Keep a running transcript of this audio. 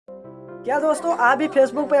क्या दोस्तों आप भी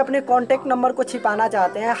फेसबुक पे अपने कॉन्टैक्ट नंबर को छिपाना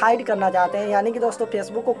चाहते हैं, हाइड करना चाहते हैं? यानी कि दोस्तों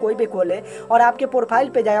फेसबुक को कोई भी खोले और आपके प्रोफाइल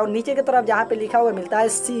पे जाए और नीचे की तरफ जहाँ पे लिखा हुआ मिलता है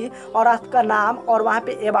सी और आपका नाम और वहाँ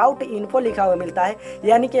पे अबाउट इन्फो लिखा हुआ मिलता है,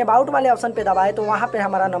 यानी कि अबाउट वाले ऑप्शन पे दबाए तो वहाँ पे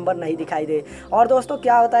हमारा नंबर नहीं दिखाई दे। और दोस्तों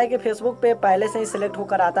क्या होता है कि फेसबुक पे पहले से ही सिलेक्ट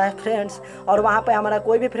होकर आता है फ्रेंड्स, और वहाँ पे हमारा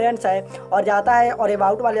कोई भी फ्रेंड्स है और जाता है और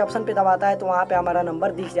अबाउट वाले ऑप्शन पे दबाता है तो वहाँ पे हमारा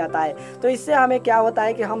नंबर दिख जाता है। तो इससे हमें क्या होता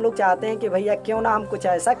है कि हम लोग चाहते हैं कि भैया क्यों ना हम कुछ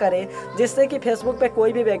ऐसा करें जिससे कि फेसबुक पे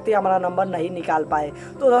कोई भी व्यक्ति हमारा नंबर नहीं निकाल पाए।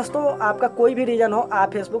 तो दोस्तों आपका कोई भी रीज़न हो,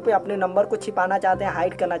 आप फेसबुक पे अपने नंबर को छिपाना चाहते हैं,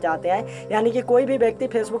 हाइड करना चाहते हैं, यानी कि कोई भी व्यक्ति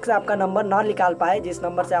फेसबुक से आपका नंबर ना निकाल पाए, जिस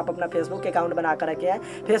नंबर से आप अपना फेसबुक अकाउंट बना कर रखे हैं,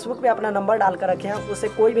 फेसबुक पे अपना नंबर डाल कर रखे हैं, उसे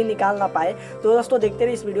कोई भी निकाल ना पाए। तो दोस्तों देखते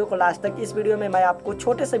रहिए इस वीडियो को लास्ट तक। इस वीडियो में मैं आपको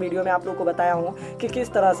छोटे से वीडियो में आप लोग को बताया हूँ कि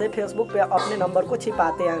किस तरह से फेसबुक पे अपने नंबर को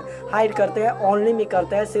छिपाते हैं, हाइड करते हैं, ओनली मी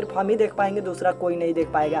करते हैं, सिर्फ हम ही देख पाएंगे, दूसरा कोई नहीं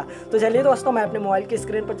देख पाएगा। तो चलिए दोस्तों मैं अपने मोबाइल की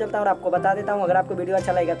स्क्रीन पर चलता हूँ और आपको बता देता हूँ। अगर आपको वीडियो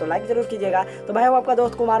अच्छा लगेगा तो लाइक जरूर कीजिएगा। तो मैं हूँ आपका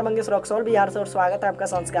दोस्त कुमार मंगेश रॉक्सॉल बिहार से और स्वागत है आपका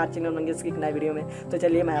संस्कार चैनल मंगेश की एक नई वीडियो में। तो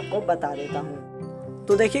चलिए मैं आपको बता देता हूँ।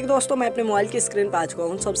 तो देखिए दोस्तों मैं अपने मोबाइल की स्क्रीन पर आ चुका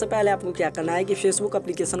हूँ। सबसे पहले आपको क्या करना है कि फेसबुक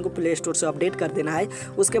एप्लीकेशन को प्ले स्टोर से अपडेट कर देना है।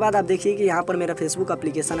 उसके बाद आप देखिए कि यहाँ पर मेरा फेसबुक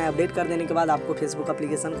एप्लीकेशन है। अपडेट कर देने के बाद आपको फेसबुक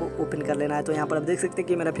एप्लीकेशन को ओपन कर लेना है। तो यहाँ पर आप देख सकते हैं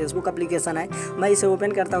कि मेरा फेसबुक एप्लीकेशन है। मैं इसे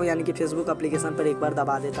ओपन करता हूँ, यानी कि फेसबुक एप्लीकेशन पर एक बार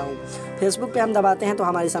दबा देता हूँ। फेसबुक पर हम दबाते हैं तो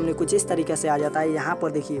हमारे सामने कुछ इस तरीके से आ जाता है। यहाँ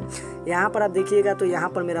पर देखिए, यहाँ पर आप देखिएगा तो यहाँ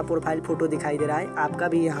पर मेरा प्रोफाइल फोटो दिखाई दे रहा है। आपका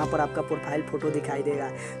भी यहाँ पर आपका प्रोफाइल फोटो दिखाई देगा।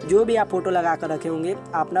 जो भी आप फोटो लगा कर रखे होंगे,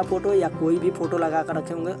 अपना फोटो या कोई भी फोटो लगा कर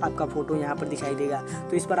रखे होंगे, आपका फोटो यहाँ पर दिखाई देगा।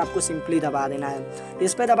 तो इस पर आपको सिंपली दबा देना है।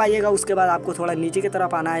 इस पर दबाइएगा। उसके बाद आपको थोड़ा नीचे की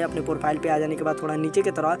तरफ आना है। अपने प्रोफाइल पे आ जाने के बाद थोड़ा नीचे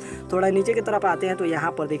की तरफ आते हैं तो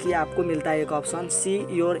यहाँ पर देखिए आपको मिलता है एक option see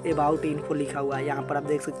your about info लिखा हुआ है। यहाँ पर आप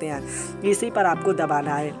देख सकते हैं, इसी पर आपको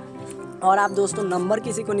दबाना है। और आप दोस्तों नंबर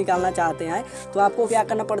किसी को निकालना चाहते हैं तो आपको क्या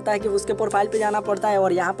करना पड़ता है कि उसके प्रोफाइल पे जाना पड़ता है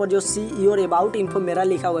और यहाँ पर जो सी योर अबाउट इन्फो मेरा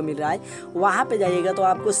लिखा हुआ मिल रहा है वहाँ पे जाइएगा तो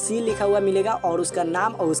आपको सी लिखा हुआ मिलेगा और उसका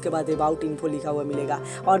नाम और उसके बाद अबाउट इन्फो लिखा हुआ मिलेगा।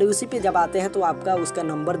 और उसी पे जब आते हैं तो आपका उसका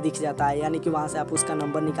नंबर दिख जाता है, यानी कि वहाँ से आप उसका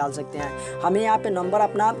नंबर निकाल सकते हैं। हमें यहाँ पे नंबर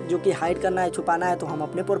अपना जो कि हाइड करना है, छुपाना है, तो हम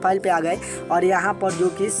अपने प्रोफाइल पर आ गए और यहाँ पर जो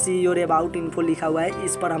कि सी योर अबाउट इन्फो लिखा हुआ है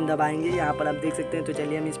इस पर हम दबाएंगे। यहाँ पर आप देख सकते हैं। तो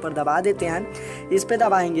चलिए हम इस पर दबा देते हैं। इस पर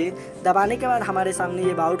दबाएंगे। दबाने के बाद हमारे सामने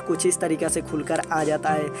ये अबाउट कुछ इस तरीके से खुलकर आ जाता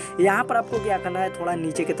है। यहाँ पर आपको क्या करना है, थोड़ा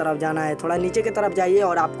नीचे की तरफ जाना है। थोड़ा नीचे की तरफ जाइए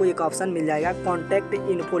और आपको एक ऑप्शन मिल जाएगा कॉन्टैक्ट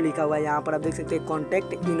इन्फो लिखा हुआ है। यहाँ पर आप देख सकते हैं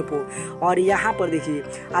कॉन्टैक्ट इन्फो। और यहाँ पर देखिए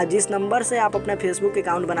आज जिस नंबर से आप अपना फेसबुक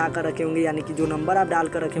अकाउंट बना कर रखे होंगे, यानी कि जो नंबर आप डाल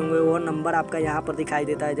कर रखे होंगे वो नंबर आपका यहाँ पर दिखाई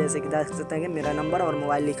देता है। जैसे कि देख सकते हैं मेरा नंबर और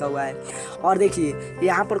मोबाइल लिखा हुआ है। और देखिए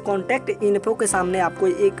यहाँ पर कॉन्टैक्ट इन्फो के सामने आपको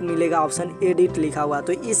एक मिलेगा ऑप्शन एडिट लिखा हुआ।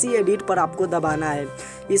 तो इसी एडिट पर आपको दबाना है।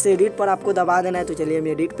 इस एडिट पर आपको दबा देना है। तो चलिए हम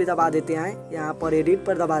एडिट पे दबा देते हैं। यहाँ पर एडिट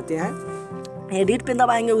पर दबाते हैं। एडिट पे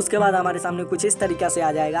दबाएंगे। उसके बाद हमारे सामने कुछ इस तरीक़ा से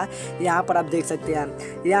आ जाएगा। यहाँ पर आप देख सकते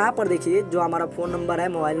हैं। यहाँ पर देखिए जो हमारा फ़ोन नंबर है,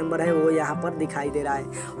 मोबाइल नंबर है, वो यहाँ पर दिखाई दे रहा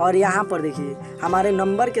है। और यहाँ पर देखिए हमारे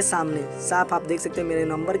नंबर के सामने साफ आप देख सकते हैं, मेरे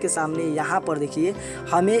नंबर के सामने यहाँ पर देखिए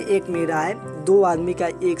हमें एक मिल रहा है, दो आदमी का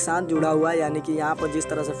एक साथ जुड़ा हुआ है। यानी कि यहाँ पर जिस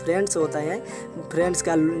तरह से फ्रेंड्स होता है, फ्रेंड्स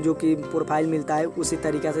का जो कि प्रोफाइल मिलता है उसी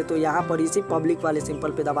तरीक़ा से। तो यहाँ पर इसी पब्लिक वाले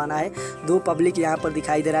सिंपल पे दबाना है। दो पब्लिक यहाँ पर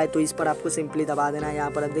दिखाई दे रहा है तो इस पर आपको सिंपली दबा देना है। यहाँ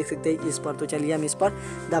पर आप देख सकते हैं इस पर। तो चलिए हम इस पर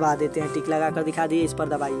दबा देते हैं। टिक लगा कर दिखा दिए, इस पर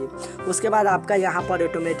दबाइए। उसके बाद आपका यहाँ पर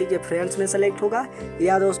ऑटोमेटिक फ्रेंड्स में सेलेक्ट होगा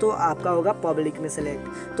या दोस्तों आपका होगा पब्लिक में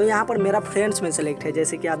सेलेक्ट। तो यहाँ पर मेरा फ्रेंड्स में सेलेक्ट है।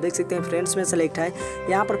 जैसे कि आप देख सकते हैं फ्रेंड्स में सेलेक्ट है।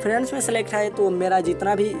 यहाँ पर फ्रेंड्स में सेलेक्ट है तो मेरा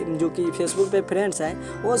जितना भी जो कि फेसबुक पे फ्रेंड्स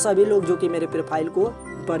हैं वो सभी लोग जो कि मेरे प्रोफाइल को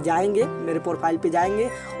पर जाएंगे, मेरे प्रोफाइल पे जाएंगे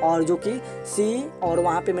और जो कि सी और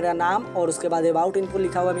वहाँ पे मेरा नाम और उसके बाद अबाउट इन्फो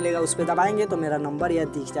लिखा हुआ मिलेगा, उस पर दबाएंगे तो मेरा नंबर यह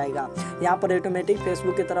दिख जाएगा। यहाँ पर ऑटोमेटिक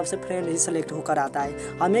फेसबुक की तरफ से फ्रेंड ही सेलेक्ट होकर आता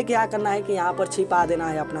है। हमें क्या करना है कि यहाँ पर छिपा देना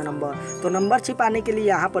है अपना नंबर। तो नंबर छिपाने के लिए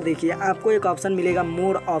यहाँ पर देखिए आपको एक ऑप्शन मिलेगा,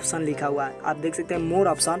 मोर ऑप्शन लिखा हुआ है। आप देख सकते हैं मोर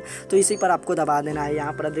ऑप्शन। तो इसी पर आपको दबा देना है।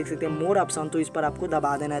 यहाँ पर आप देख सकते हैं मोर ऑप्शन, तो इस पर आपको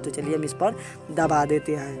दबा देना है। तो चलिए हम इस पर दबा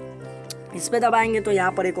देते हैं। इस पे दबाएंगे तो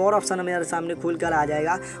यहाँ पर एक और ऑप्शन मेरे सामने खुल कर आ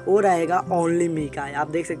जाएगा, वो रहेगा ओनली मी का। आप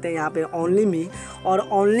देख सकते हैं यहाँ पे ओनली मी और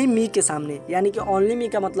ओनली मी के सामने, यानी कि ओनली मी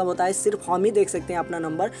का मतलब होता है सिर्फ हम ही देख सकते हैं अपना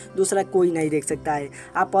नंबर, दूसरा कोई नहीं देख सकता है।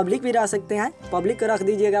 आप पब्लिक भी रख सकते हैं, पब्लिक रख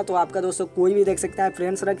दीजिएगा तो आपका दोस्तों कोई भी देख सकता है।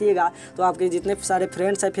 फ्रेंड्स रखिएगा तो आपके जितने सारे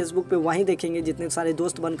फ्रेंड्स हैं फेसबुक पे वहीं देखेंगे, जितने सारे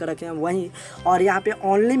दोस्त बनकर रखे हैं वहीं। और यहाँ पे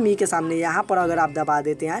ओनली मी के सामने यहाँ पर अगर आप दबा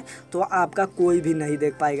देते हैं तो आपका कोई भी नहीं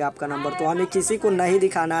देख पाएगा आपका नंबर। तो हमें किसी को नहीं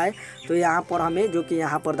दिखाना है। तो यहाँ पर हमें जो कि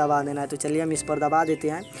यहाँ पर दबा देना है। तो चलिए हम इस पर दबा देते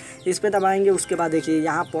हैं। इस पर दबाएंगे, उसके बाद देखिए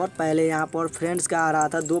यहाँ पर पहले यहाँ पर फ्रेंड्स का आ रहा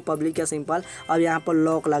था 2 पब्लिक या सिंपल, अब यहाँ पर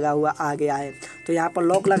लॉक लगा हुआ आ गया है। तो यहाँ पर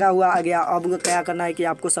लॉक लगा हुआ आ गया। अब क्या करना है कि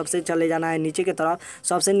आपको सबसे चले जाना है नीचे की तरफ,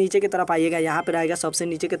 सबसे नीचे की तरफ आइएगा, यहाँ पर आएगा, सबसे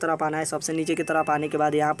नीचे की तरफ आना है। सबसे नीचे की तरफ आने के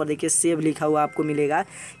बाद यहाँ पर देखिए सेव लिखा हुआ आपको मिलेगा,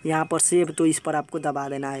 यहाँ पर सेव, तो इस पर आपको दबा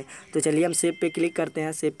देना है। तो चलिए हम सेव पे क्लिक करते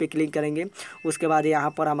हैं। सेव पे क्लिक करेंगे, उसके बाद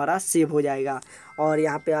यहाँ पर हमारा सेव हो जाएगा। और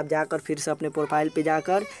यहाँ पे आप जाकर फिर से अपने प्रोफाइल पे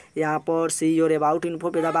जाकर यहाँ पर सी योर अबाउट इन्फो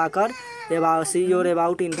पे दबाकर सी योर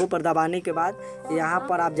अबाउट इन्फो पर दबाने के बाद यहाँ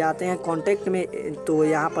पर आप जाते हैं कॉन्टैक्ट में। तो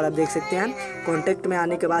यहाँ पर आप देख सकते हैं कॉन्टैक्ट में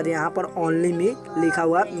आने के बाद यहाँ पर ओनली मी लिखा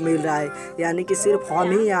हुआ मिल रहा है, यानी कि सिर्फ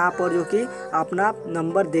हम ही यहाँ पर जो कि अपना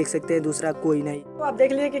नंबर देख सकते हैं, दूसरा कोई नहीं। तो आप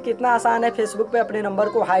देख लीजिए कि कितना आसान है फेसबुक पे अपने नंबर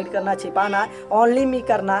को हाइड करना, छिपाना, ओनली मी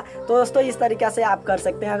करना। तो दोस्तों इस तरीके से आप कर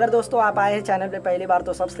सकते हैं। अगर दोस्तों आप आए हैं चैनल पे पहली बार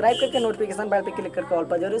तो सब्सक्राइब करके नोटिफिकेशन बेल पे क्लिक करके ऑल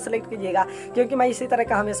पर जरूर सेलेक्ट कीजिएगा, क्योंकि मैं इसी तरह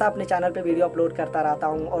का हमेशा अपने चैनल पे वीडियो अपलोड करता रहता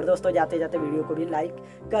हूँ। और दोस्तों जाते जाते वीडियो को भी लाइक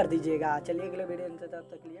कर दीजिएगा। चलिए अगले वीडियो में, तब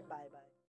तक के लिए बाय बाय।